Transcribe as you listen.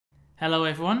Hello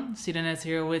everyone, CDNet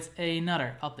here with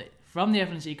another update from the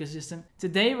Avalanche ecosystem.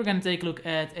 Today we're going to take a look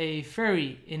at a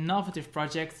very innovative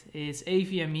project. It's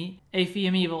AVME.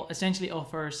 AVME will essentially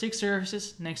offer 6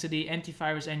 services next to the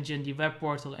antivirus engine, the web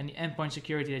portal and the endpoint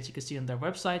security that you can see on their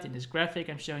website in this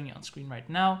graphic I'm showing you on screen right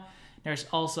now. There's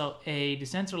also a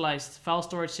decentralized file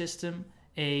storage system,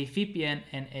 a VPN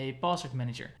and a password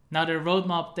manager. Now their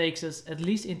roadmap takes us at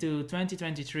least into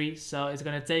 2023, so it's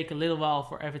going to take a little while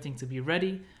for everything to be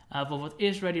ready. But what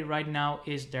is ready right now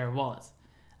is their wallet.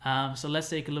 So let's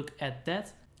take a look at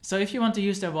that. So if you want to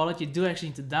use their wallet, you do actually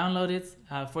need to download it.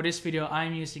 For this video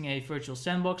I'm using a virtual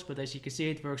sandbox, but as you can see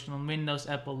it works on Windows,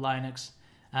 Apple, Linux,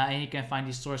 and you can find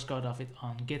the source code of it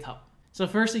on GitHub. So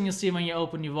first thing you'll see when you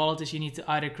open your wallet is you need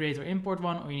to either create or import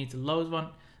one, or you need to load one.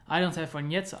 I don't have one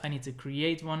yet, so I need to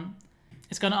create one.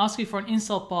 It's going to ask you for an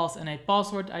install path and a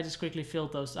password. I just quickly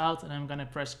filled those out and I'm going to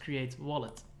press create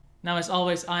wallet. Now as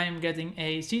always I am getting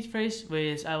a seed phrase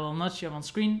which I will not show on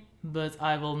screen, but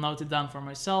I will note it down for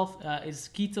myself. It's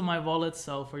key to my wallet,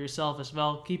 so for yourself as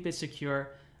well, keep it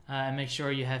secure and make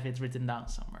sure you have it written down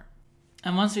somewhere.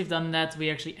 And once we've done that,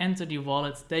 we actually enter the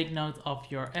wallet. Take note of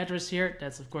your address here.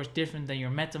 That's of course different than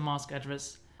your MetaMask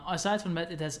address. Aside from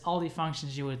that, it has all the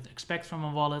functions you would expect from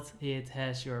a wallet. It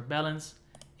has your balance,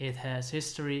 it has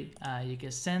history, you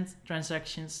can send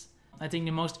transactions. I think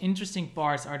the most interesting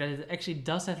parts are that it actually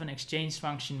does have an exchange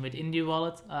function within the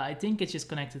wallet. I think it's just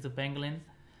connected to Pangolin,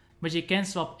 but you can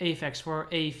swap AVAX for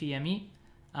AVME.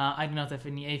 I do not have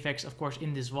any AVAX of course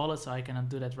in this wallet, so I cannot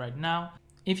do that right now.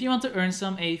 If you want to earn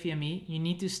some AVME, you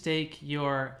need to stake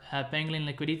your Pangolin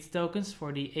liquidity tokens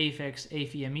for the AVAX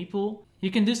AVME pool.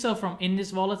 You can do so from in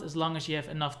this wallet as long as you have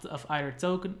enough of either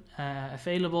token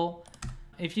available.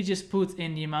 If you just put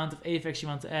in the amount of AVAX you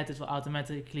want to add, it will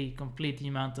automatically complete the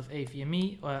amount of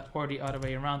AVME, or the other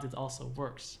way around, it also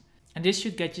works. And this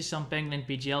should get you some Pangolin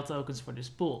PGL tokens for this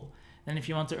pool. Then if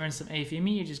you want to earn some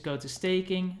AVME, you just go to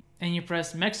staking and you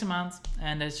press max amount,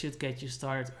 and that should get you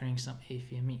started earning some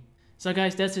AVME. So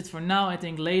guys, that's it for now. I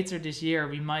think later this year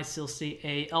we might still see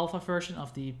a alpha version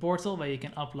of the portal where you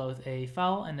can upload a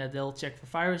file and that they'll check for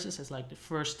viruses as like the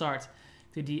first start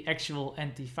to the actual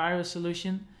antivirus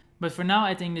solution. But for now,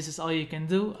 I think this is all you can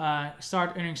do.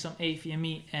 Start earning some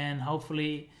AVME and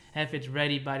hopefully have it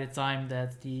ready by the time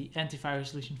that the antivirus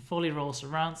solution fully rolls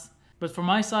around. But from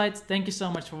my side, thank you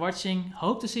so much for watching.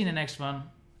 Hope to see you in the next one,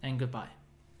 and goodbye.